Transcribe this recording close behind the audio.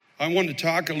I want to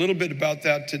talk a little bit about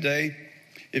that today.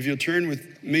 If you'll turn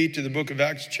with me to the book of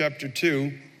Acts chapter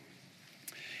 2,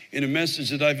 in a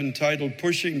message that I've entitled,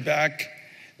 Pushing Back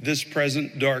This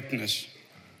Present Darkness.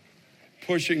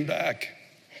 Pushing back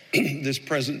this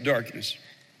present darkness.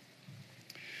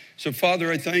 So,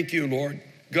 Father, I thank you, Lord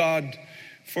God,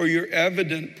 for your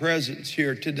evident presence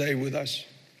here today with us.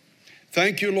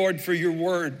 Thank you, Lord, for your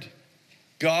word,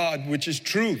 God, which is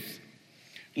truth.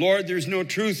 Lord, there's no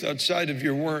truth outside of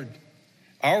your word.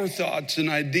 Our thoughts and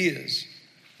ideas,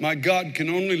 my God, can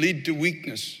only lead to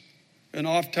weakness and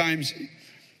oftentimes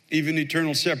even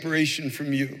eternal separation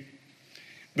from you.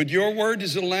 But your word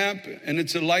is a lamp and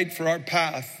it's a light for our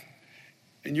path.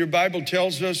 And your Bible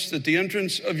tells us that the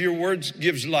entrance of your words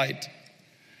gives light.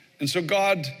 And so,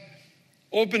 God,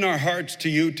 open our hearts to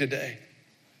you today.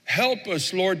 Help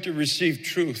us, Lord, to receive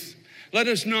truth. Let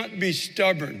us not be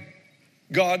stubborn,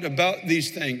 God, about these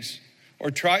things or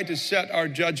try to set our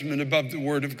judgment above the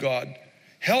word of God.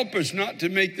 Help us not to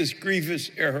make this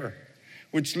grievous error,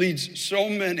 which leads so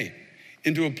many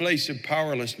into a place of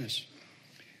powerlessness.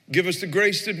 Give us the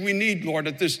grace that we need, Lord,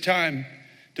 at this time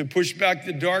to push back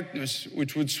the darkness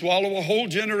which would swallow a whole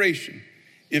generation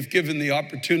if given the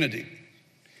opportunity.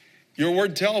 Your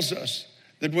word tells us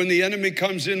that when the enemy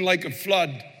comes in like a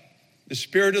flood, the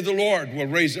Spirit of the Lord will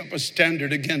raise up a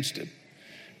standard against it.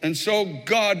 And so,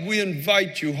 God, we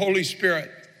invite you, Holy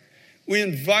Spirit, we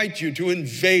invite you to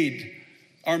invade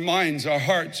our minds, our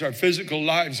hearts, our physical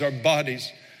lives, our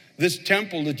bodies, this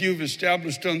temple that you've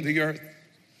established on the earth.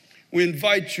 We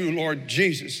invite you, Lord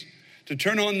Jesus, to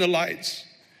turn on the lights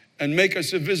and make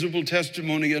us a visible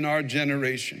testimony in our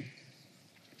generation.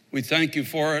 We thank you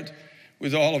for it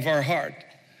with all of our heart.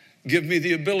 Give me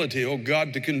the ability, oh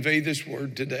God, to convey this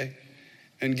word today,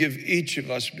 and give each of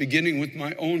us, beginning with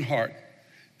my own heart,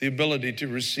 the ability to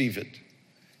receive it.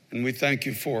 And we thank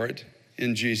you for it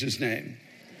in Jesus' name.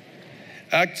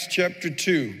 Acts chapter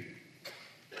 2.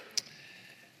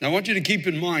 Now, I want you to keep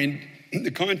in mind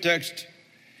the context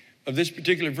of this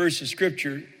particular verse of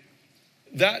scripture.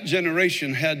 That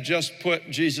generation had just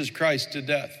put Jesus Christ to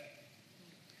death.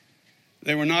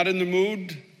 They were not in the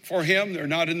mood for him. They're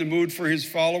not in the mood for his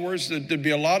followers. There'd be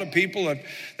a lot of people that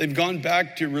they've gone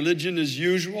back to religion as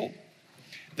usual.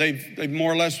 They've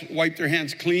more or less wiped their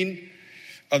hands clean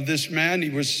of this man.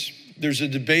 There's a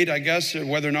debate, I guess,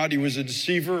 whether or not he was a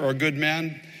deceiver or a good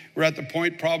man. We're at the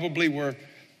point probably where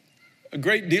a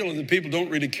great deal of the people don't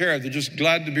really care. They're just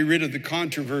glad to be rid of the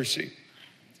controversy.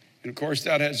 And of course,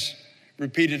 that has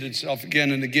repeated itself again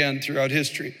and again throughout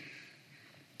history.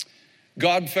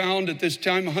 God found at this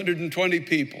time 120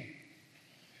 people,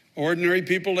 ordinary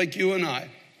people like you and I,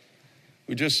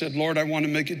 who just said, Lord, I want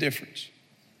to make a difference.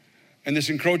 And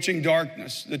this encroaching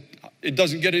darkness, that it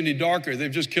doesn't get any darker. They've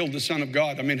just killed the Son of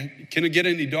God. I mean, can it get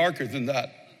any darker than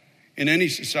that in any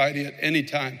society at any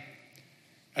time?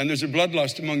 And there's a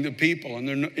bloodlust among the people, and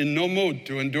they're in no mood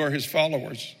to endure his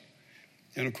followers.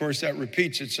 And of course, that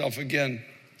repeats itself again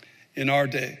in our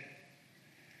day.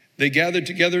 They gathered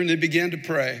together and they began to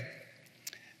pray.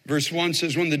 Verse 1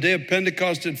 says, when the day of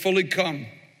Pentecost had fully come,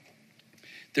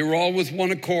 they were all with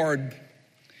one accord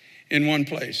in one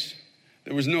place.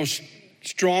 There was no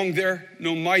strong there,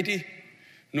 no mighty,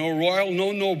 no royal,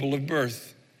 no noble of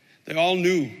birth. They all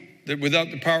knew that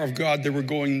without the power of God, they were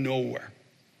going nowhere.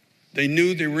 They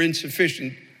knew they were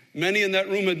insufficient. Many in that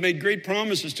room had made great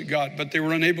promises to God, but they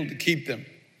were unable to keep them.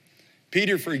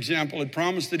 Peter, for example, had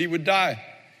promised that he would die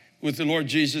with the Lord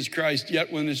Jesus Christ.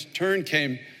 Yet when his turn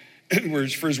came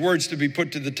for his words to be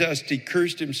put to the test, he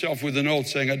cursed himself with an oath,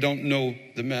 saying, I don't know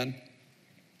the man.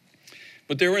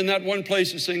 But they were in that one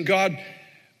place of saying, God,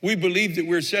 we believe that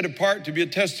we're set apart to be a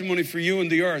testimony for you in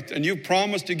the earth, and you've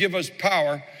promised to give us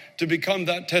power to become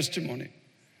that testimony.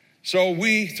 So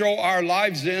we throw our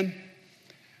lives in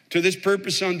to this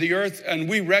purpose on the earth, and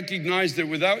we recognize that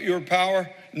without your power,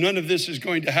 none of this is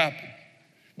going to happen.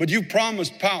 But you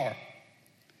promised power.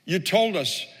 You told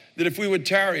us that if we would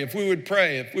tarry, if we would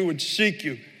pray, if we would seek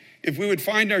you, if we would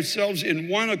find ourselves in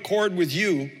one accord with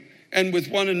you and with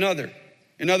one another.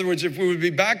 In other words, if we would be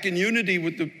back in unity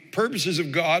with the purposes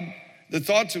of God, the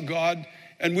thoughts of God,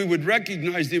 and we would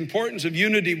recognize the importance of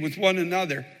unity with one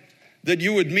another, that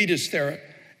you would meet us there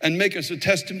and make us a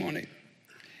testimony.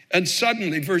 And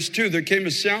suddenly, verse 2, there came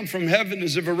a sound from heaven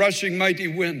as of a rushing mighty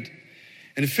wind,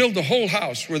 and it filled the whole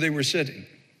house where they were sitting.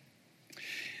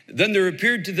 Then there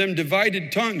appeared to them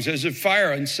divided tongues as of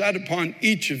fire and sat upon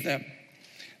each of them.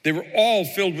 They were all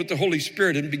filled with the Holy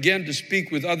Spirit and began to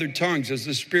speak with other tongues as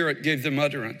the Spirit gave them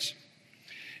utterance.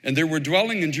 And there were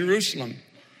dwelling in Jerusalem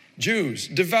Jews,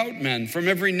 devout men from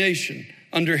every nation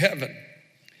under heaven.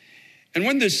 And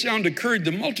when this sound occurred,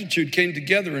 the multitude came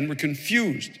together and were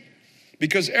confused,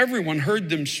 because everyone heard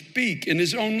them speak in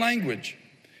his own language.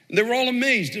 And they were all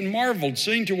amazed and marveled,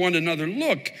 saying to one another,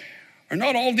 "Look, are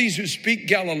not all these who speak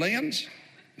Galileans?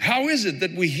 How is it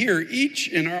that we hear each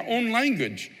in our own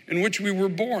language in which we were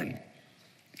born?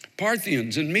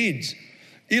 Parthians and Medes,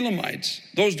 Elamites,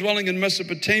 those dwelling in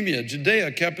Mesopotamia,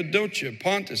 Judea, Cappadocia,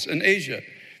 Pontus, and Asia,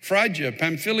 Phrygia,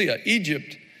 Pamphylia,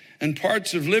 Egypt, and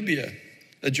parts of Libya,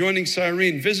 adjoining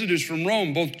Cyrene, visitors from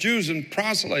Rome, both Jews and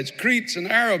proselytes, Cretes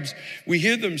and Arabs, we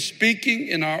hear them speaking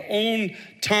in our own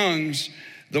tongues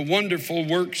the wonderful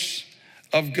works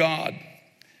of God."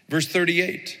 Verse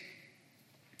 38,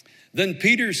 "Then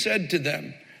Peter said to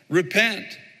them,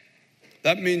 'Repent.'"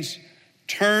 That means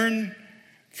turn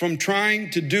from trying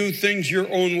to do things your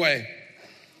own way.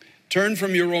 Turn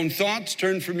from your own thoughts,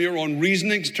 turn from your own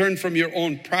reasonings, turn from your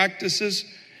own practices,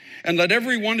 and let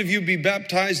every one of you be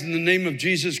baptized in the name of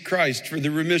Jesus Christ for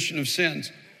the remission of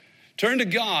sins. Turn to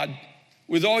God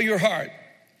with all your heart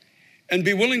and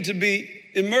be willing to be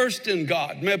immersed in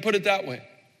God. May I put it that way?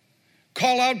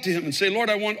 Call out to him and say, "Lord,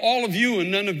 I want all of you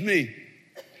and none of me.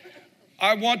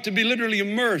 I want to be literally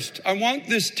immersed. I want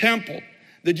this temple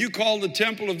that you call the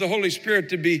temple of the Holy Spirit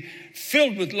to be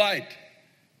filled with light,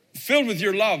 filled with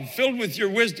your love, filled with your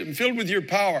wisdom, filled with your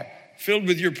power, filled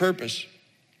with your purpose.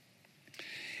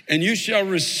 And you shall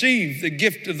receive the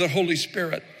gift of the Holy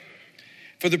Spirit.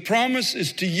 For the promise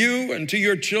is to you and to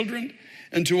your children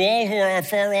and to all who are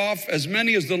far off, as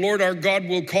many as the Lord our God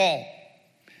will call."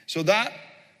 So that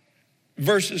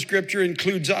verse of scripture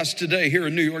includes us today here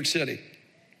in New York City.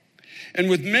 "And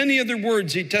with many other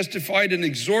words he testified and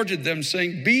exhorted them,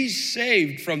 saying, 'Be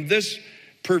saved from this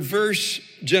perverse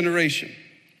generation.'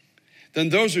 Then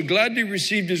those who gladly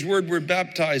received his word were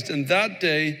baptized, and that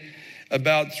day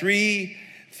about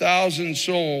 3,000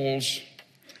 souls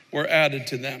were added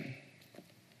to them."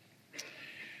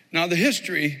 Now, the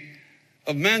history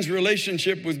of man's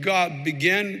relationship with God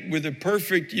began with a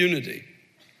perfect unity.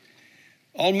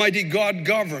 Almighty God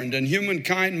governed, and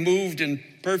humankind moved in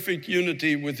perfect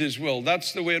unity with his will.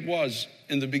 That's the way it was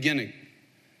in the beginning,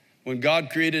 when God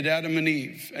created Adam and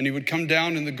Eve, and he would come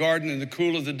down in the garden in the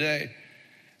cool of the day.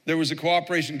 There was a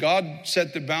cooperation. God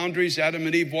set the boundaries. Adam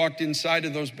and Eve walked inside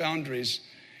of those boundaries,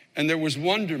 and there was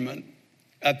wonderment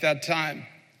at that time.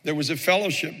 There was a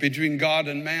fellowship between God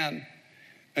and man.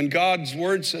 And God's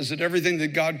word says that everything that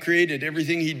God created,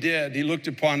 everything he did, he looked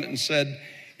upon it and said,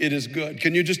 "It is good."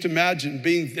 Can you just imagine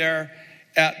being there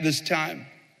at this time?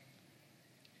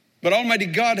 But Almighty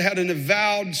God had an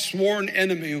avowed, sworn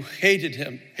enemy who hated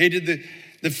him, hated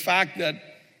the fact that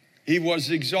he was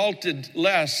exalted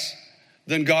less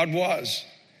than God was.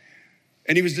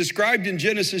 And he was described in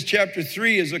Genesis chapter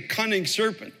 3 as a cunning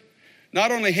serpent,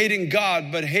 not only hating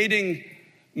God, but hating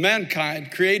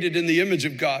mankind created in the image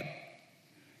of God,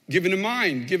 given a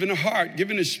mind, given a heart,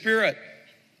 given a spirit,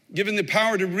 given the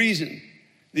power to reason,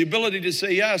 the ability to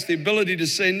say yes, the ability to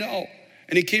say no.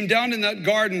 And he came down in that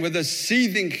garden with a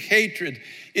seething hatred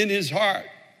in his heart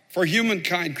for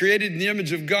humankind, created in the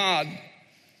image of God,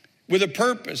 with a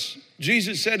purpose.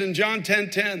 Jesus said in John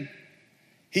 10:10,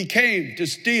 he came to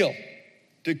steal,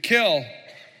 to kill,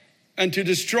 and to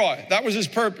destroy. That was his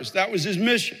purpose. That was his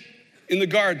mission in the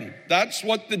garden. That's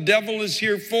what the devil is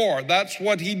here for. That's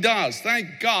what he does.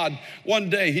 Thank God one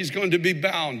day he's going to be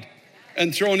bound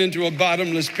and thrown into a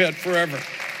bottomless pit forever.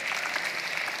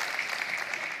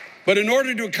 But in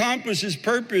order to accomplish his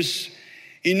purpose,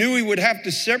 he knew he would have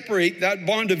to separate that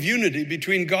bond of unity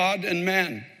between God and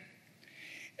man.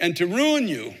 And to ruin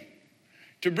you,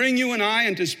 to bring you and I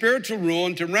into spiritual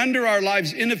ruin, to render our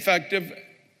lives ineffective,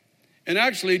 and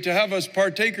actually to have us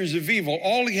partakers of evil,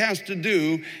 all he has to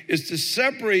do is to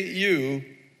separate you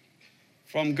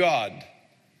from God,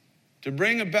 to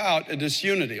bring about a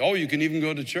disunity. Oh, you can even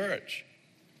go to church,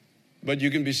 but you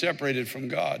can be separated from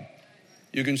God.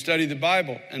 You can study the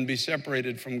Bible and be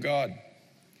separated from God,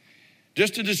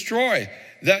 just to destroy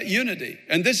that unity.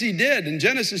 And this he did. In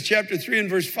Genesis chapter 3 and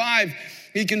verse 5,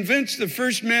 he convinced the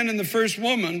first man and the first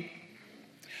woman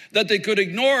that they could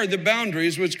ignore the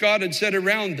boundaries which God had set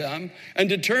around them and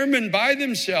determine by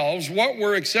themselves what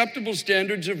were acceptable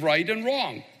standards of right and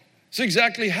wrong. It's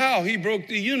exactly how he broke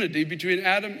the unity between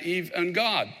Adam, Eve, and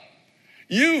God.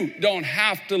 You don't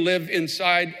have to live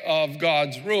inside of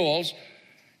God's rules.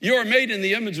 You're made in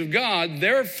the image of God.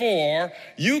 Therefore,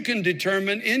 you can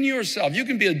determine in yourself. You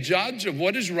can be a judge of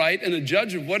what is right and a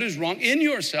judge of what is wrong in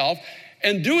yourself.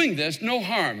 And doing this, no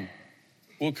harm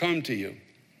will come to you.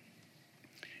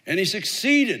 And he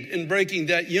succeeded in breaking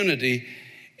that unity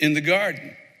in the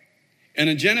garden. And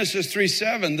in Genesis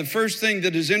 3:7, the first thing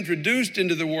that is introduced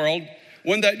into the world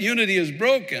when that unity is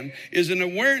broken is an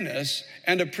awareness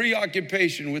and a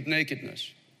preoccupation with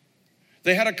nakedness.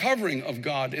 They had a covering of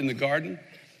God in the garden.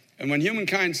 And when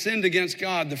humankind sinned against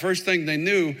God, the first thing they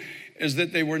knew is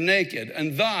that they were naked.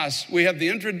 And thus, we have the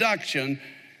introduction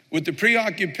with the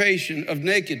preoccupation of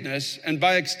nakedness, and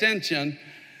by extension,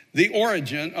 the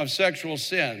origin of sexual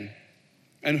sin.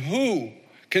 And who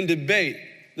can debate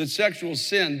that sexual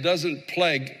sin doesn't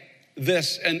plague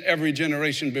this and every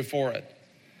generation before it?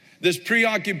 This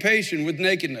preoccupation with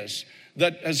nakedness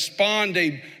that has spawned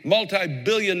a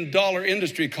multi-billion-dollar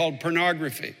industry called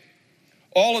pornography.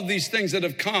 All of these things that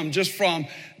have come just from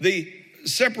the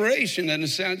separation, in a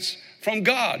sense, from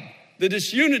God, the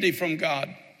disunity from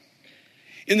God.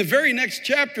 In the very next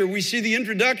chapter, we see the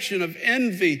introduction of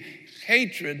envy,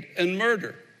 hatred, and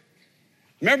murder.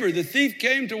 Remember, the thief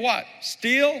came to what?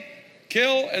 Steal,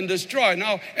 kill, and destroy.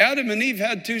 Now, Adam and Eve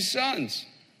had two sons,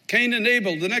 Cain and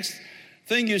Abel. The next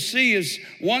thing you see is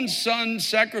one son's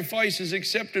sacrifice is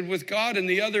accepted with God and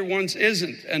the other one's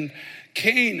isn't. And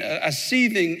Cain, a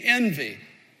seething envy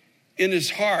in his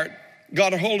heart,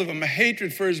 got a hold of him, a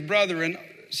hatred for his brother, and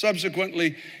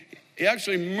subsequently, he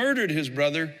actually murdered his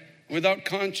brother without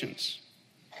conscience.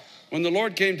 When the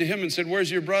Lord came to him and said,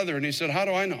 "Where's your brother?" And he said, "How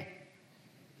do I know?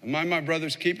 Am I my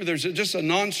brother's keeper?" There's just a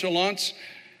nonchalance.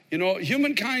 You know,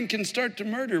 humankind can start to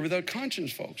murder without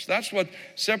conscience, folks. That's what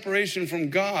separation from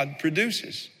God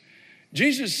produces.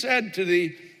 Jesus said to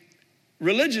the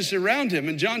religious around him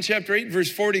in John chapter 8, verse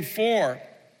 44,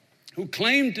 who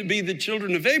claimed to be the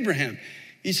children of Abraham,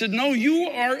 he said, "No, you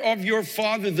are of your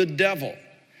father, the devil,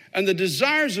 and the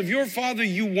desires of your father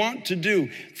you want to do,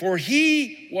 for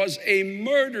he was a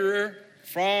murderer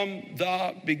from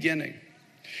the beginning."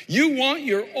 You want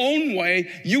your own way,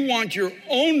 you want your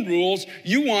own rules,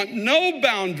 you want no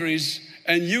boundaries,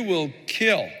 and you will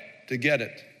kill to get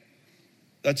it.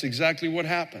 That's exactly what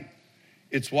happened.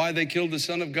 It's why they killed the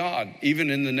Son of God, even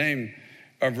in the name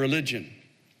of religion.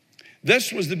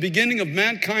 This was the beginning of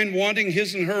mankind wanting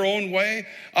his and her own way,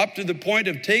 up to the point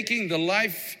of taking the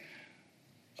life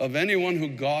of anyone who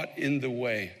got in the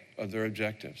way of their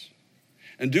objectives.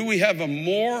 And do we have a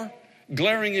more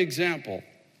glaring example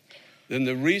than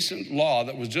the recent law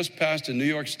that was just passed in New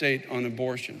York State on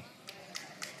abortion?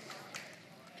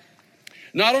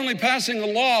 Not only passing a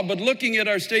law, but looking at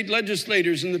our state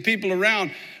legislators and the people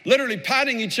around, literally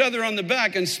patting each other on the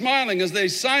back and smiling as they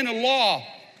sign a law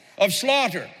of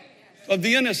slaughter of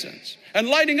the innocents, and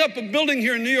lighting up a building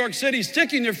here in New York City,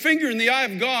 sticking their finger in the eye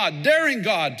of God, daring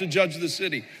God to judge the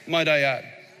city, might I add.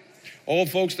 Oh,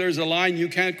 folks, there's a line you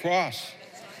can't cross.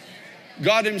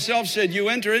 God himself said, "You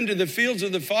enter into the fields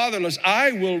of the fatherless,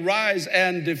 I will rise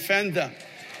and defend them."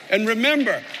 And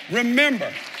remember,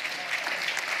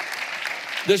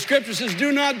 the scripture says,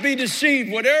 "Do not be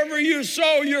deceived. Whatever you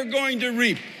sow, you're going to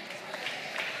reap."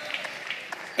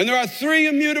 And there are three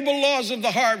immutable laws of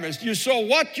the harvest. You sow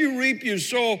what you reap, you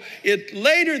sow it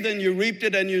later than you reaped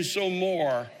it, and you sow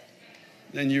more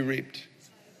than you reaped.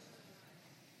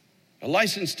 A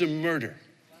license to murder.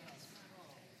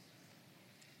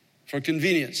 For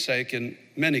convenience sake in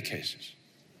many cases.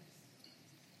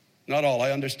 Not all,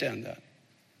 I understand that.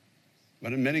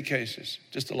 But in many cases,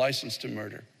 just a license to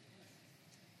murder.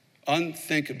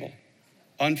 Unthinkable,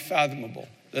 unfathomable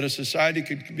that a society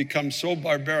could become so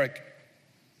barbaric.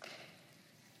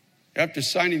 After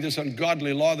signing this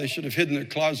ungodly law, they should have hidden their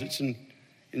closets in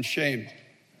shame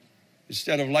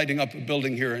instead of lighting up a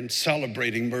building here and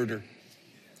celebrating murder.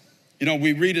 You know,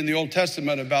 we read in the Old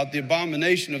Testament about the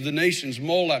abomination of the nations,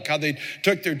 Molech, how they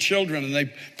took their children and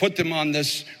they put them on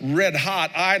this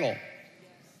red-hot idol.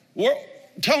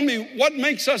 Tell me, what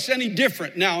makes us any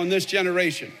different now in this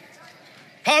generation?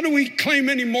 How do we claim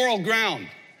any moral ground?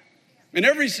 In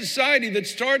every society that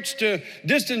starts to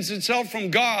distance itself from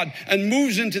God and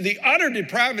moves into the utter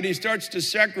depravity starts to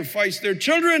sacrifice their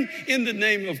children in the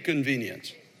name of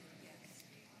convenience.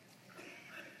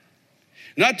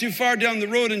 Not too far down the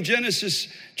road in Genesis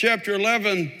chapter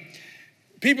 11,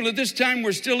 people at this time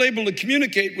were still able to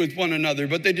communicate with one another,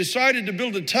 but they decided to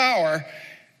build a tower,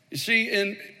 you see,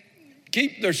 and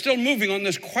they're still moving on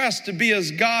this quest to be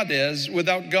as God is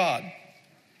without God.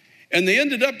 And they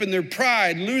ended up in their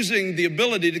pride losing the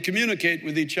ability to communicate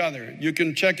with each other. You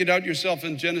can check it out yourself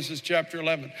in Genesis chapter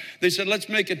 11. They said, let's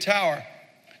make a tower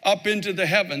up into the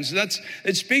heavens.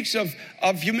 It speaks of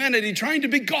humanity trying to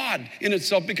be God in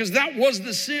itself, because that was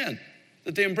the sin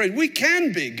that they embraced. We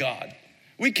can be God.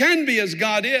 We can be as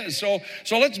God is. So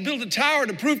let's build a tower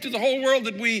to prove to the whole world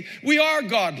that we are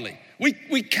godly.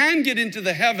 We can get into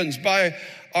the heavens by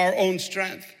our own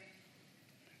strength.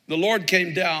 The Lord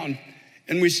came down,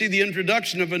 and we see the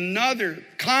introduction of another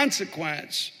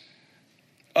consequence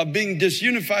of being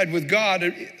disunified with God,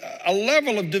 a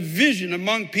level of division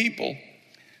among people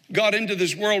got into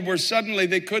this world where suddenly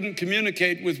they couldn't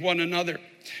communicate with one another.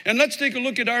 And let's take a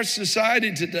look at our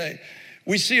society today.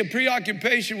 We see a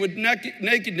preoccupation with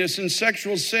nakedness and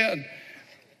sexual sin.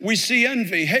 We see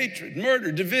envy, hatred,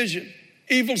 murder, division,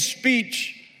 evil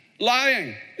speech,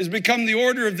 lying has become the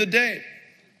order of the day.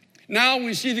 Now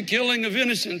we see the killing of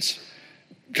innocents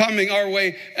coming our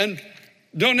way, and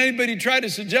don't anybody try to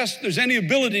suggest there's any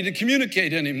ability to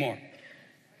communicate anymore.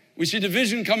 We see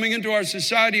division coming into our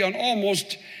society on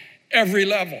almost every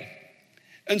level.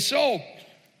 And so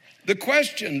the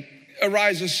question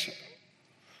arises,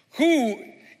 who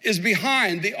is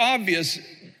behind the obvious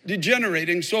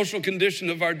degenerating social condition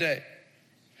of our day?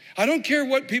 I don't care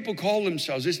what people call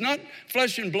themselves. It's not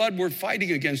flesh and blood we're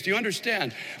fighting against. Do you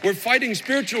understand? We're fighting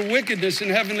spiritual wickedness in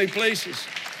heavenly places.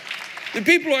 The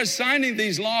people who are signing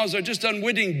these laws are just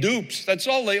unwitting dupes. That's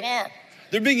all they are.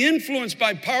 They're being influenced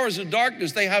by powers of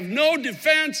darkness. They have no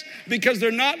defense because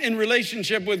they're not in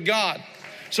relationship with God.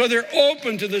 So they're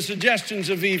open to the suggestions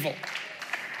of evil.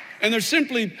 And they're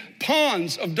simply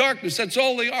pawns of darkness. That's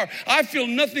all they are. I feel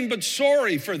nothing but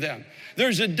sorry for them.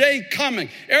 There's a day coming.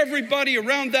 Everybody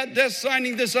around that desk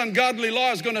signing this ungodly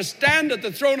law is going to stand at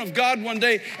the throne of God one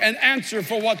day and answer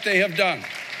for what they have done.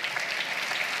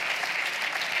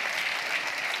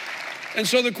 And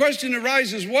so the question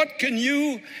arises, what can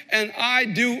you and I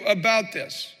do about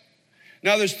this?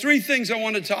 Now, there's three things I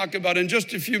want to talk about in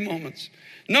just a few moments.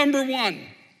 Number one,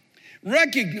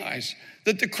 recognize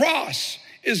that the cross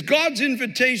is God's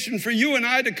invitation for you and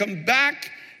I to come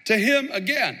back to Him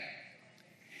again.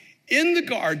 In the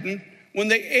garden, when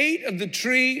they ate of the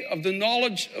tree of the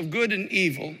knowledge of good and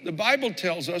evil, the Bible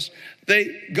tells us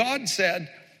God said,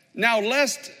 now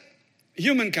lest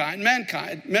humankind,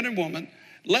 mankind, men and women,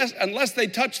 unless they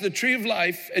touch the tree of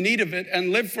life and eat of it and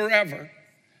live forever,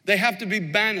 they have to be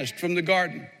banished from the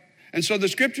garden. And so the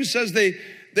scripture says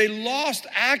they lost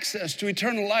access to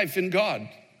eternal life in God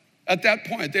at that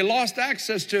point. They lost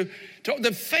access to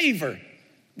the favor,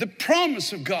 the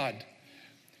promise of God,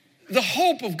 the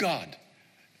hope of God.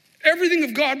 Everything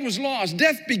of God was lost.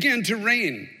 Death began to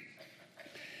reign.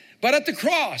 But at the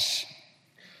cross,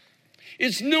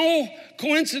 it's no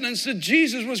coincidence that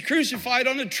Jesus was crucified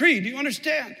on a tree. Do you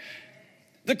understand?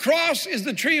 The cross is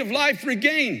the tree of life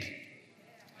regained.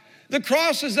 The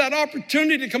cross is that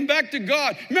opportunity to come back to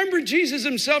God. Remember, Jesus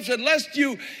himself said, lest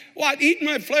you, eat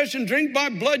my flesh and drink my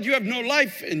blood, you have no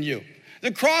life in you.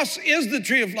 The cross is the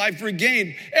tree of life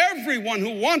regained. Everyone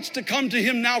who wants to come to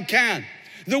him now can.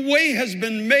 The way has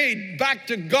been made back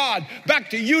to God, back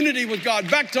to unity with God,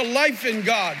 back to life in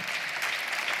God.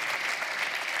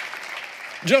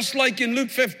 Just like in Luke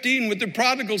 15 with the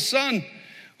prodigal son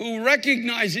who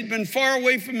recognized he'd been far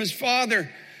away from his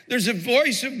father. There's a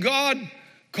voice of God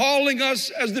calling us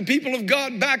as the people of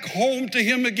God back home to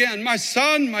him again. My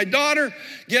son, my daughter,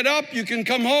 get up, you can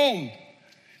come home.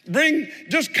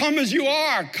 Just come as you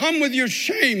are. Come with your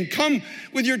shame. Come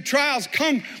with your trials.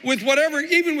 Come with whatever,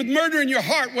 even with murder in your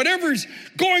heart, whatever's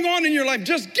going on in your life,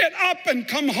 just get up and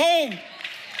come home.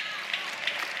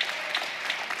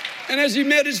 And as he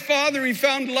met his father, he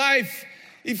found life.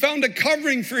 He found a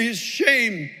covering for his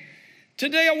shame.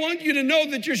 Today, I want you to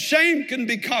know that your shame can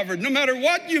be covered, no matter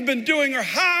what you've been doing or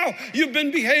how you've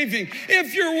been behaving.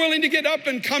 If you're willing to get up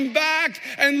and come back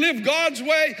and live God's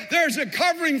way, there's a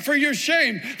covering for your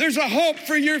shame. There's a hope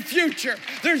for your future.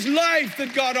 There's life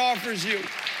that God offers you.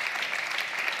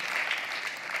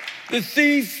 The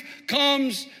thief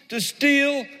comes to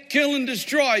steal, kill, and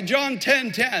destroy. John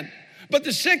 10:10. But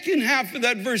the second half of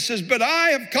that verse says, but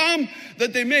I have come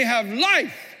that they may have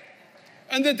life,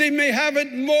 and that they may have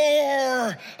it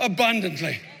more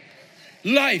abundantly.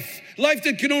 Life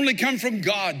that can only come from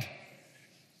God.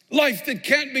 Life that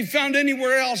can't be found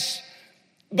anywhere else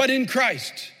but in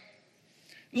Christ.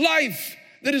 Life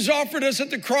that is offered us at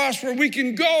the cross where we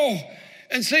can go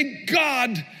and say,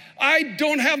 God, I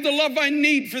don't have the love I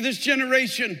need for this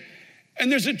generation. And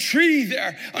there's a tree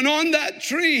there, and on that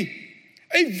tree,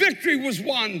 a victory was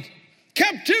won.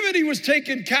 Captivity was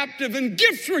taken captive, and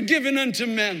gifts were given unto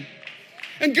men.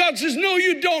 And God says, no,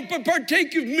 you don't, but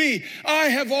partake of me. I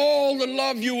have all the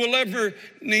love you will ever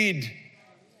need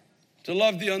to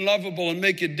love the unlovable and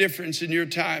make a difference in your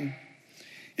time.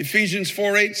 Ephesians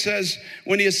 4:8 says,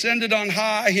 when he ascended on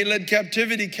high, he led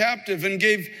captivity captive and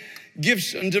gave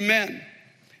gifts unto men.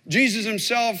 Jesus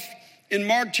himself, in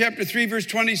Mark chapter 3, verse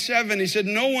 27, he said,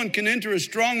 no one can enter a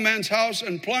strong man's house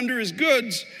and plunder his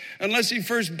goods unless he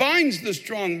first binds the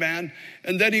strong man,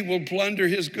 and then he will plunder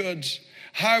his goods.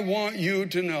 I want you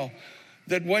to know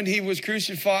that when he was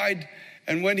crucified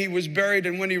and when he was buried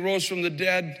and when he rose from the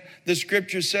dead, the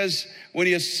scripture says when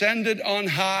he ascended on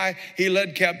high, he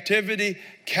led captivity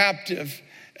captive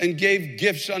and gave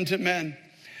gifts unto men.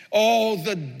 Oh,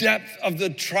 the depth of the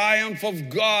triumph of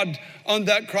God on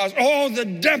that cross. Oh, the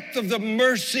depth of the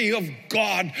mercy of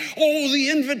God. Oh, the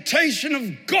invitation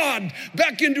of God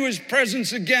back into his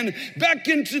presence again, back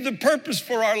into the purpose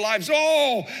for our lives.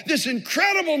 Oh, this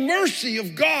incredible mercy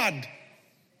of God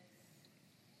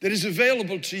that is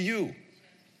available to you,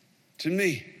 to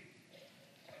me.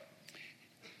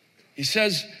 He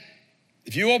says,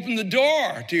 if you open the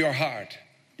door to your heart,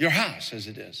 your house as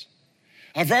it is,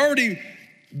 I've already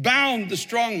bound the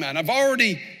strong man. I've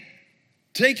already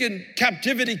taken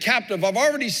captivity captive. I've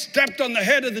already stepped on the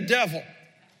head of the devil.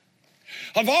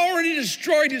 I've already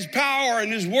destroyed his power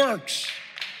and his works.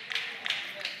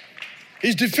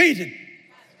 He's defeated.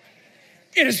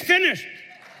 It is finished.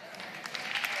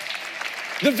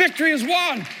 The victory is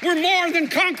won. We're more than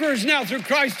conquerors now through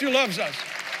Christ who loves us.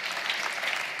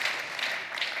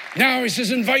 Now he says,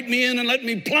 invite me in and let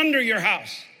me plunder your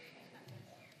house.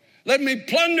 Let me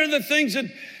plunder the things that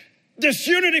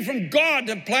disunity from God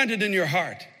have planted in your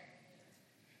heart.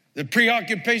 The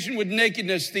preoccupation with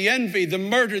nakedness, the envy, the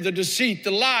murder, the deceit,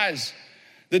 the lies,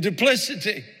 the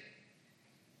duplicity,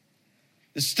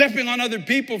 the stepping on other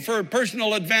people for a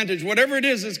personal advantage, whatever it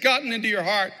is that's gotten into your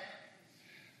heart.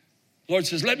 The Lord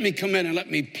says, let me come in and let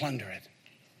me plunder it.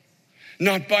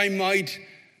 Not by might,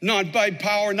 not by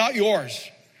power, not yours.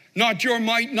 Not your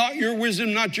might, not your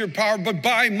wisdom, not your power, but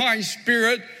by my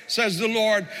Spirit, says the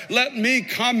Lord. Let me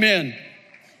come in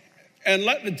and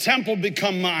let the temple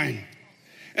become mine.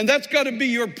 And that's got to be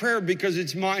your prayer because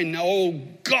it's mine now. Oh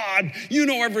God, you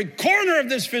know every corner of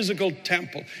this physical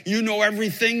temple. You know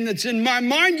everything that's in my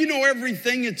mind. You know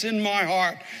everything that's in my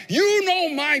heart. You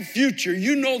know my future.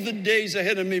 You know the days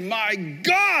ahead of me. My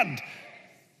God,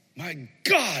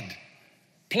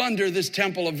 plunder this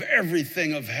temple of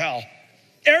everything of hell.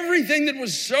 Everything that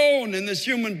was sown in this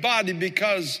human body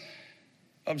because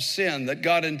of sin that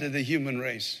got into the human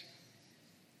race.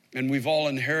 And we've all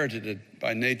inherited it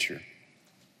by nature.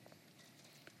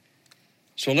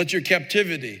 So let your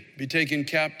captivity be taken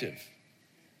captive.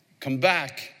 Come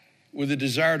back with a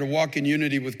desire to walk in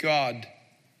unity with God.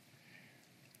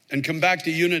 And come back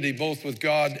to unity both with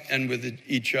God and with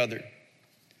each other.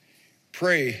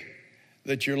 Pray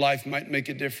that your life might make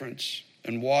a difference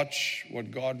and watch what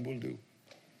God will do.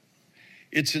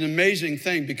 It's an amazing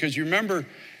thing because you remember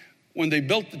when they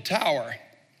built the tower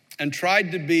and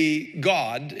tried to be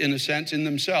God, in a sense, in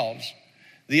themselves,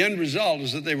 the end result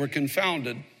is that they were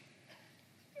confounded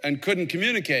and couldn't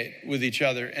communicate with each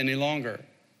other any longer.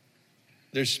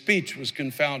 Their speech was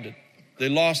confounded. They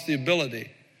lost the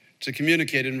ability to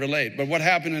communicate and relate. But what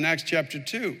happened in Acts chapter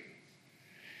 2?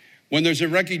 When there's a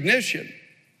recognition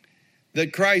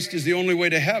that Christ is the only way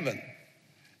to heaven,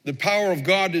 the power of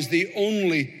God is the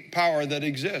only power that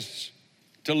exists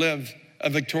to live a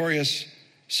victorious,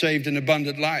 saved, and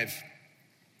abundant life.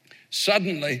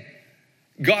 Suddenly,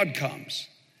 God comes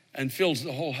and fills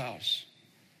the whole house.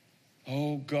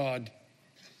 Oh God,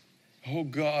 I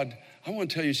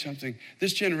want to tell you something.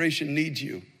 This generation needs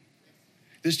you.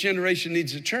 This generation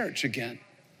needs a church again.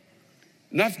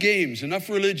 Enough games, enough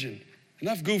religion,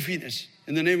 enough goofiness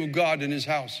in the name of God and his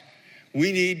house.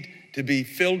 We need to be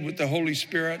filled with the Holy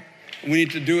Spirit. We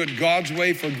need to do it God's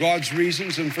way for God's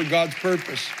reasons and for God's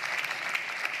purpose.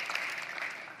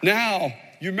 Now,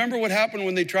 you remember what happened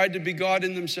when they tried to be God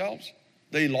in themselves?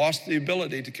 They lost the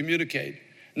ability to communicate.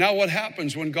 Now what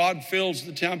happens when God fills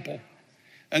the temple?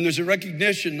 And there's a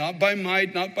recognition, not by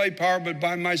might, not by power, but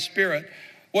by my Spirit.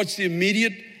 What's the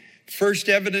immediate first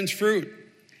evidence fruit?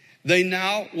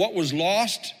 What was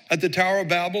lost at the Tower of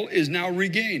Babel is now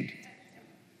regained.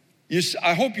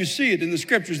 I hope you see it in the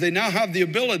scriptures. They now have the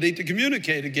ability to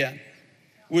communicate again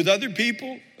with other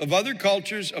people, of other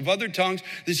cultures, of other tongues.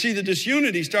 They see the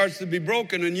disunity starts to be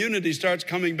broken and unity starts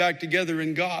coming back together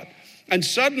in God. And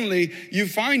suddenly you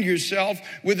find yourself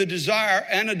with a desire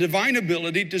and a divine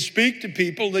ability to speak to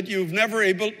people that you've never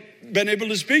been able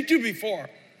to speak to before.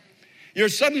 You're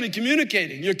suddenly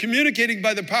communicating. You're communicating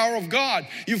by the power of God.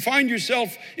 You find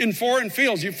yourself in foreign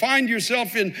fields. You find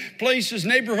yourself in places,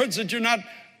 neighborhoods that you're not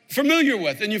familiar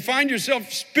with, and you find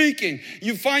yourself speaking.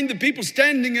 You find the people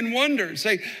standing in wonder,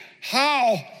 say,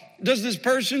 how does this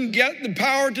person get the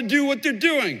power to do what they're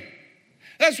doing?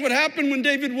 That's what happened when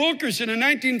David Wilkerson in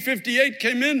 1958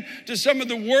 came in to some of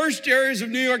the worst areas of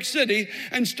New York City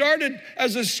and started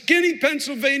as a skinny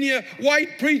Pennsylvania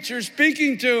white preacher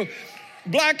speaking to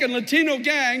Black and Latino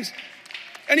gangs,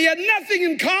 and he had nothing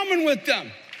in common with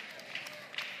them.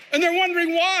 And they're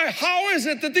wondering why. How is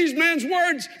it that this man's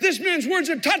words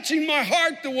are touching my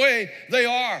heart the way they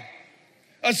are?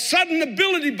 A sudden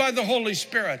ability by the Holy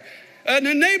Spirit. An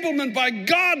enablement by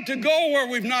God to go where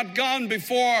we've not gone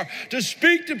before. To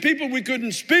speak to people we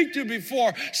couldn't speak to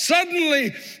before.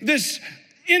 Suddenly, this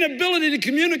inability to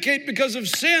communicate because of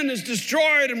sin is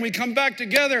destroyed, and we come back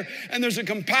together, and there's a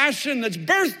compassion that's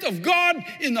birthed of God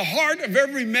in the heart of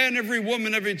every man, every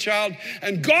woman, every child.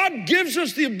 And God gives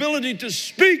us the ability to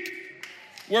speak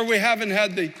where we haven't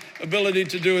had the ability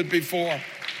to do it before.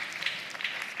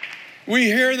 We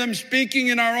hear them speaking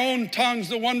in our own tongues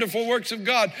the wonderful works of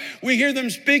God. We hear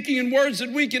them speaking in words that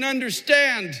we can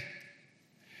understand.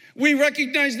 We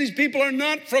recognize these people are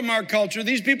not from our culture.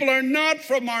 These people are not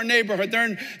from our neighborhood.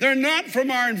 They're not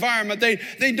from our environment.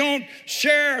 They don't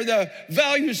share the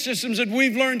value systems that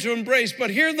we've learned to embrace.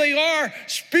 But here they are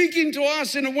speaking to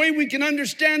us in a way we can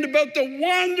understand about the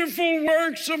wonderful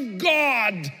works of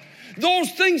God.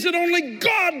 Those things that only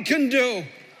God can do.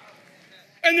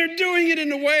 And they're doing it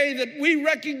in a way that we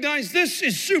recognize this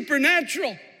is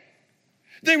supernatural.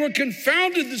 They were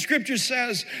confounded, the scripture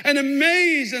says, and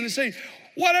amazed, and they say,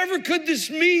 whatever could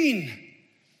this mean?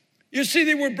 You see,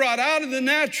 they were brought out of the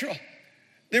natural.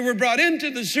 They were brought into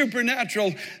the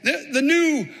supernatural. The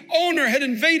new owner had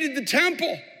invaded the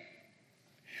temple.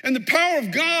 And the power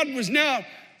of God was now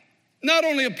not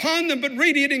only upon them, but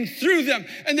radiating through them.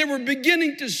 And they were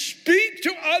beginning to speak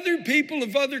to other people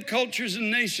of other cultures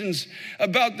and nations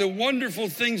about the wonderful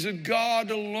things that God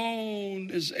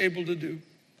alone is able to do.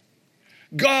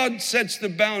 God sets the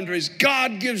boundaries.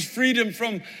 God gives freedom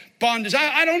from bondage.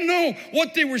 I don't know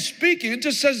what they were speaking. It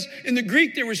just says in the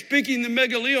Greek they were speaking the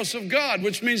megalios of God,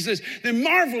 which means this, the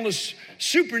marvelous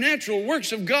supernatural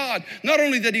works of God, not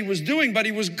only that he was doing, but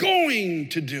he was going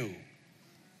to do.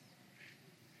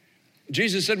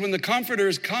 Jesus said when the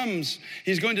Comforter comes,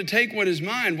 he's going to take what is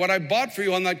mine, what I bought for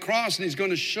you on that cross, and he's going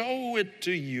to show it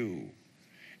to you.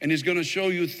 And he's going to show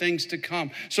you things to come.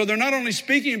 So they're not only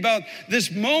speaking about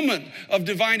this moment of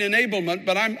divine enablement,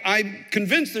 but I'm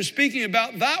convinced they're speaking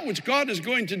about that which God is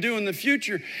going to do in the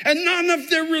future. And none of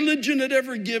their religion had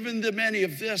ever given them any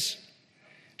of this.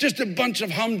 Just a bunch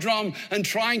of humdrum and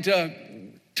trying to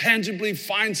tangibly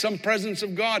find some presence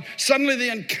of God. Suddenly they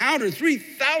encounter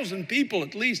 3,000 people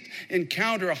at least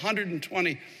encounter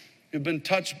 120 who've been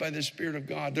touched by the Spirit of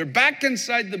God. They're back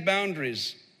inside the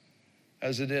boundaries,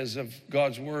 as it is, of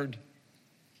God's word.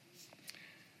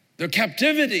 Their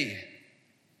captivity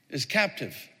is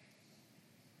captive.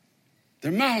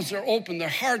 Their mouths are open, their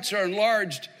hearts are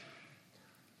enlarged,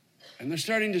 and they're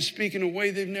starting to speak in a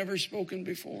way they've never spoken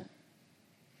before.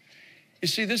 You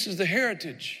see, this is the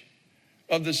heritage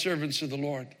of the servants of the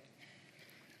Lord.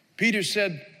 Peter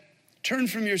said, turn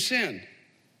from your sin,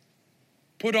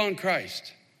 put on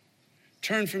Christ.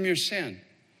 Turn from your sin,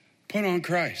 put on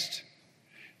Christ.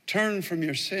 Turn from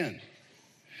your sin.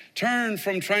 Turn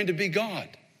from trying to be God.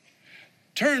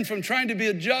 Turn from trying to be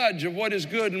a judge of what is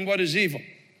good and what is evil.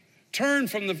 Turn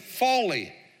from the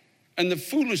folly and the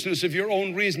foolishness of your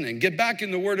own reasoning. Get back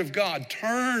in the Word of God.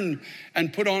 Turn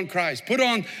and put on Christ. Put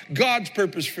on God's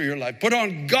purpose for your life. Put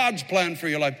on God's plan for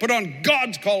your life. Put on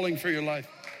God's calling for your life.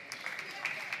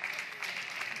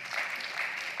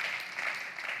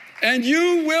 And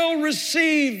you will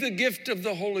receive the gift of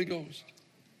the Holy Ghost.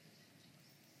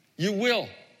 You will.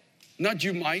 Not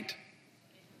you might.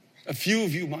 A few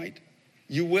of you might.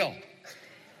 You will.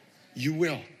 You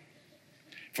will.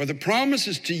 For the promise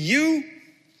is to you,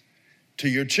 to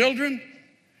your children,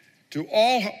 to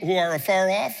all who are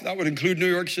afar off. That would include New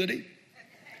York City.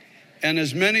 And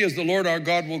as many as the Lord our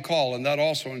God will call. And that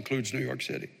also includes New York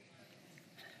City.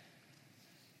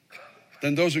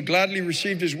 Then those who gladly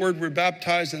received his word were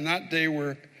baptized. And that day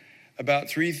were about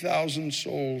 3,000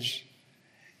 souls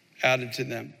added to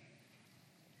them.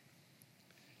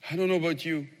 I don't know about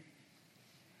you,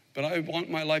 but I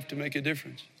want my life to make a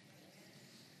difference.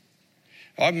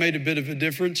 I've made a bit of a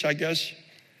difference, I guess,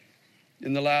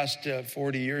 in the last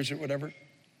 40 years or whatever.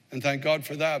 And thank God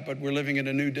for that, but we're living in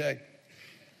a new day.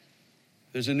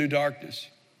 There's a new darkness.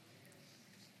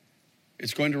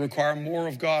 It's going to require more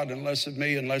of God and less of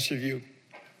me and less of you.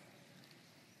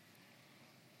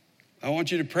 I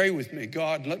want you to pray with me.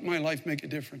 God, let my life make a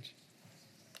difference.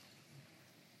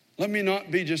 Let me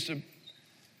not be just a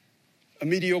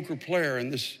mediocre player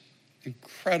in this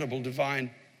incredible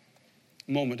divine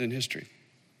moment in history.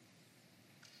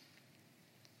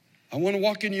 I want to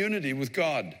walk in unity with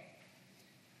God.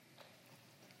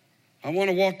 I want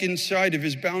to walk inside of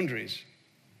his boundaries,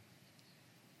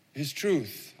 his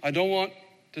truth. I don't want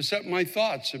to set my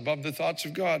thoughts above the thoughts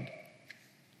of God.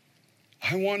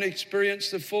 I want to experience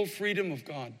the full freedom of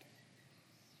God.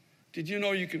 Did you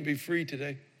know you can be free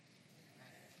today?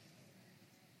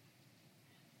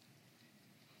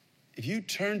 If you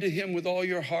turn to him with all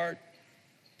your heart,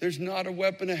 there's not a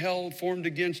weapon of hell formed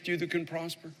against you that can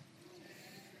prosper.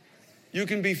 You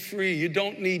can be free. You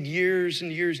don't need years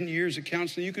and years and years of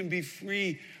counseling. You can be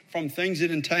free from things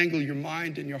that entangle your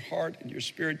mind and your heart and your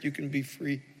spirit. You can be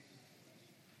free.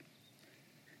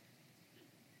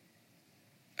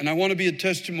 And I want to be a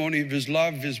testimony of his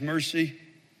love, his mercy,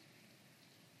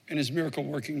 and his miracle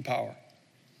working power.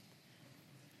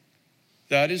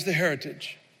 That is the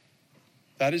heritage.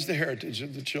 That is the heritage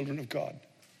of the children of God.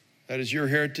 That is your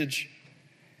heritage.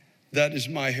 That is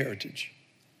my heritage.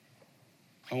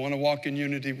 I want to walk in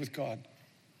unity with God.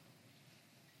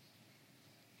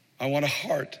 I want a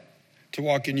heart to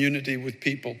walk in unity with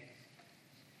people.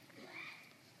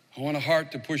 I want a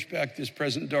heart to push back this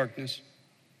present darkness,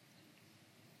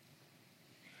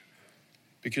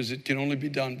 because it can only be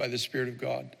done by the Spirit of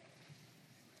God.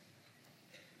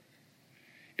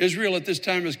 Israel at this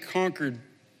time is conquered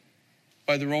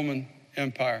by the Roman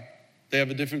Empire. They have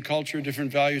a different culture, a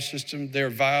different value system. They're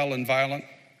vile and violent.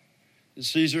 The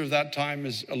Caesar of that time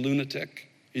is a lunatic.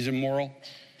 He's immoral,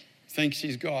 thinks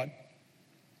he's God.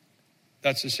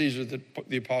 That's the Caesar that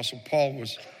the Apostle Paul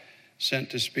was sent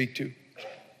to speak to.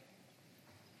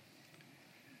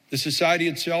 The society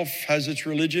itself has its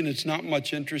religion. It's not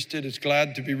much interested. It's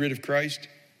glad to be rid of Christ.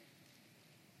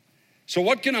 So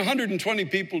what can 120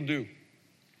 people do?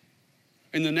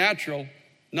 In the natural,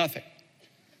 nothing.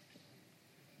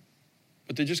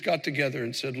 But they just got together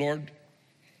and said, Lord,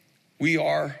 we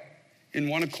are in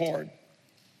one accord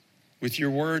with your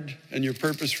word and your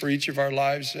purpose for each of our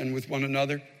lives and with one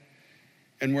another.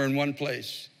 And we're in one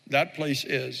place. That place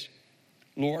is,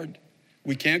 Lord,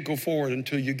 we can't go forward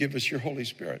until you give us your Holy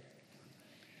Spirit.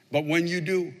 But when you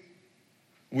do,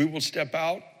 we will step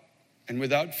out and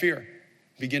without fear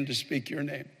begin to speak your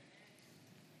name.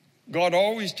 God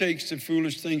always takes the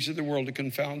foolish things of the world to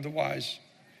confound the wise,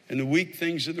 and the weak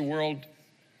things of the world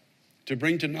to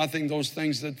bring to nothing those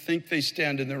things that think they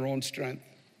stand in their own strength.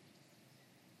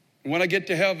 And when I get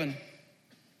to heaven,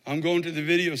 I'm going to the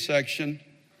video section,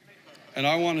 and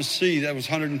I want to see that was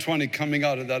 120 coming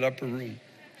out of that upper room.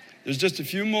 There's just a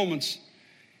few moments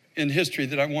in history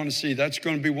that I want to see. That's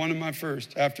going to be one of my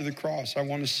first after the cross. I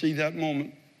want to see that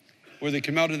moment where they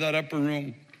come out of that upper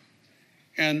room.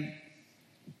 And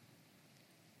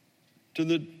to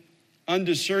the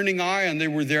undiscerning eye, and they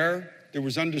were there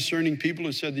was undiscerning people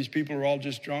who said these people are all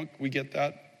just drunk. We get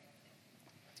that.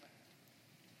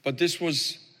 But this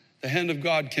was the hand of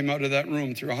God came out of that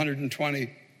room through 120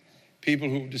 people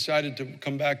who decided to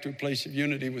come back to a place of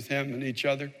unity with him and each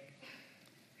other.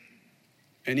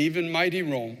 And even mighty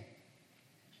Rome,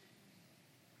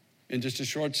 in just a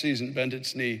short season, bent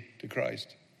its knee to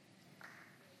Christ.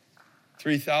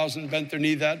 3,000 bent their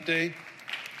knee that day.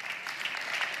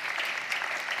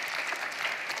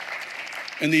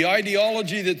 And the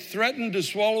ideology that threatened to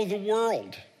swallow the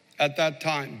world at that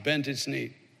time bent its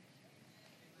knee.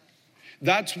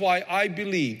 That's why I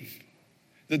believe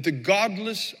that the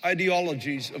godless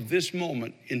ideologies of this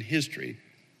moment in history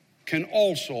can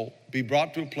also be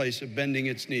brought to a place of bending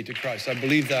its knee to Christ. I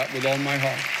believe that with all my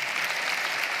heart.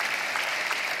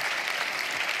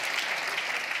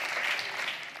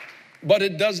 But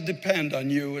it does depend on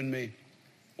you and me,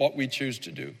 what we choose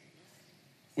to do.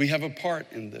 We have a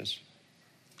part in this.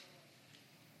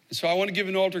 And so I want to give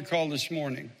an altar call this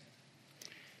morning.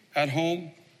 At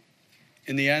home,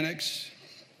 in the annex,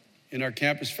 in our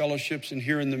campus fellowships, and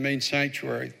here in the main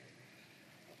sanctuary.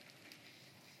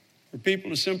 For people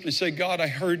to simply say, God, I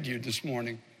heard you this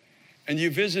morning, and you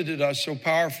visited us so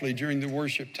powerfully during the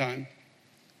worship time.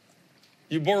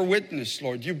 You bore witness,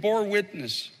 Lord. You bore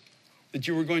witness that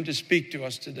you were going to speak to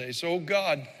us today. So,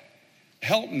 God,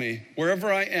 help me,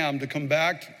 wherever I am, to come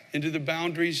back into the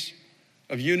boundaries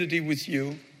of unity with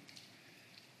you.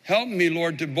 Help me,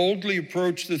 Lord, to boldly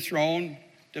approach the throne,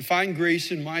 to find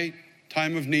grace in my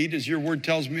time of need, as your word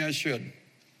tells me I should.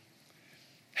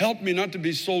 Help me not to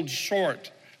be sold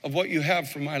short of what you have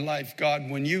for my life, God,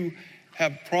 when you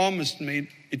have promised me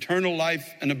eternal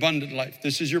life and abundant life.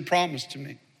 This is your promise to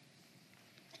me.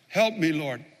 Help me,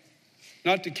 Lord,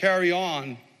 not to carry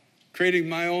on creating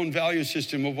my own value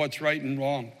system of what's right and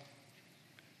wrong.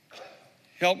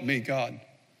 Help me, God.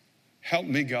 Help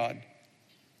me, God.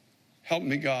 Help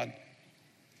me, God.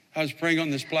 I was praying on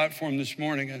this platform this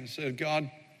morning and I said, God,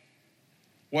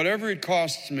 whatever it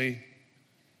costs me,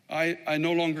 I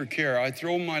no longer care. I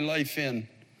throw my life in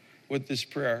with this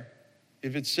prayer.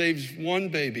 If it saves one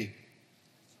baby,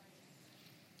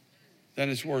 then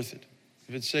it's worth it.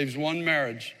 If it saves one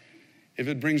marriage, if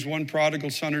it brings one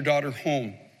prodigal son or daughter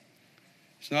home,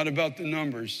 It's not about the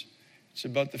numbers. It's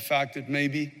about the fact that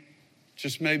maybe,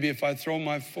 just maybe, if I throw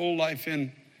my full life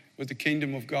in with the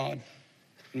kingdom of God,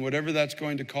 and whatever that's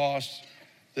going to cost,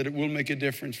 that it will make a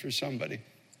difference for somebody.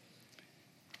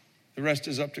 The rest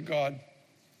is up to God.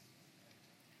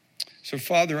 So,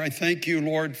 Father, I thank you,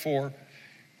 Lord, for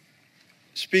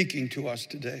speaking to us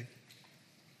today.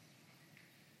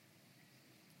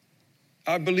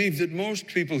 I believe that most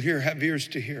people here have ears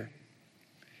to hear.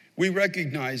 We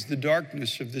recognize the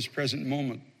darkness of this present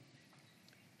moment.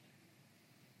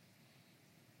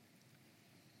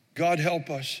 God, help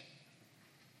us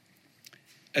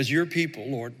as your people,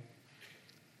 Lord,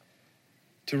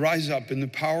 to rise up in the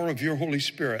power of your Holy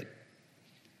Spirit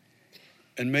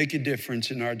and make a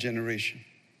difference in our generation.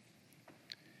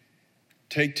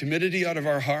 Take timidity out of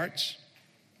our hearts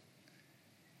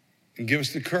and give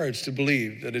us the courage to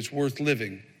believe that it's worth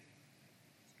living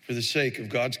for the sake of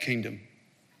God's kingdom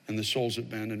and the souls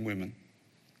of men and women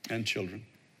and children.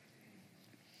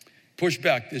 Push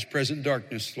back this present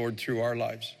darkness, Lord, through our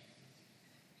lives.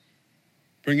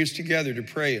 Bring us together to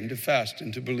pray and to fast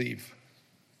and to believe.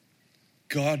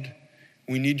 God,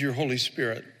 we need your Holy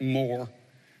Spirit more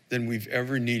than we've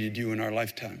ever needed you in our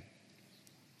lifetime.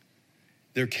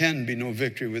 There can be no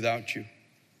victory without you.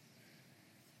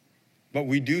 But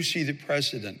we do see the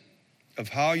precedent of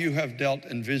how you have dealt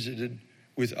and visited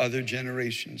with other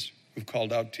generations who've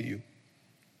called out to you.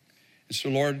 And so,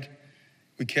 Lord,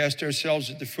 we cast ourselves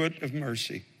at the foot of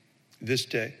mercy this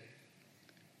day.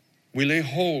 We lay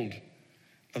hold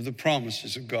of the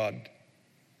promises of God.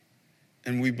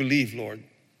 And we believe, Lord,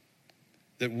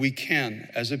 that we can,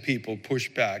 as a people, push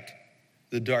back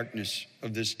the darkness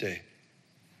of this day.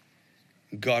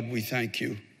 God, we thank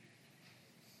you.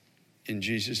 In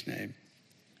Jesus' name.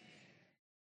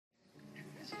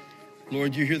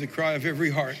 Lord, you hear the cry of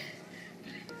every heart.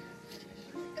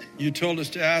 You told us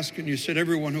to ask, and you said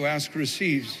everyone who asks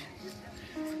receives.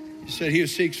 You said he who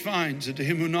seeks finds, and to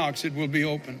him who knocks it will be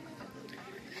open.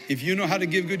 If you know how to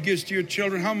give good gifts to your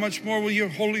children, how much more will your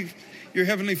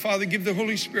Heavenly Father give the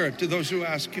Holy Spirit to those who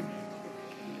ask him?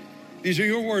 These are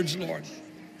your words, Lord.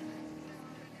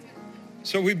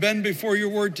 So we bend before your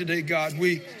word today, God.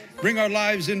 We bring our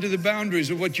lives into the boundaries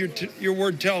of what your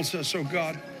word tells us, oh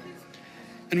God.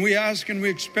 And we ask and we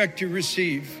expect to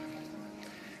receive.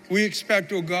 We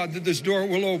expect, oh God, that this door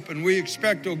will open. We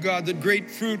expect, oh God, that great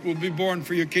fruit will be born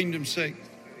for your kingdom's sake.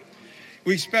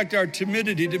 We expect our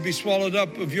timidity to be swallowed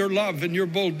up of your love and your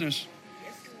boldness.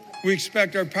 We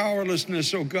expect our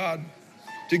powerlessness, oh God,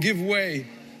 to give way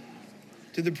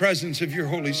to the presence of your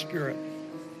Holy Spirit.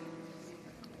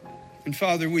 And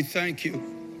Father, we thank you.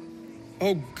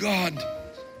 Oh God,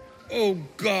 oh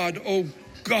God, oh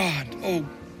God, oh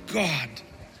God,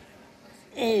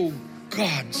 oh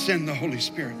God, send the Holy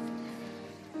Spirit.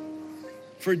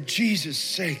 For Jesus'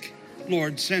 sake,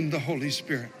 Lord, send the Holy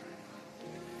Spirit.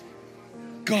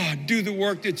 God, do the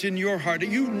work that's in your heart.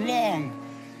 You long,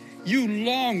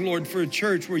 Lord, for a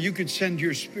church where you could send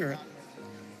your Spirit.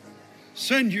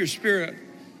 Send your Spirit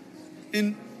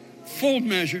in full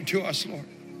measure to us, Lord.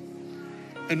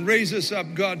 And raise us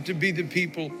up, God, to be the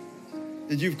people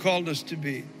that you've called us to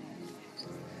be.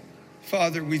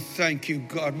 Father, we thank you,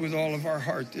 God, with all of our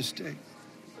heart this day.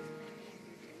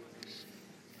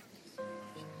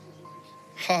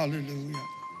 Hallelujah.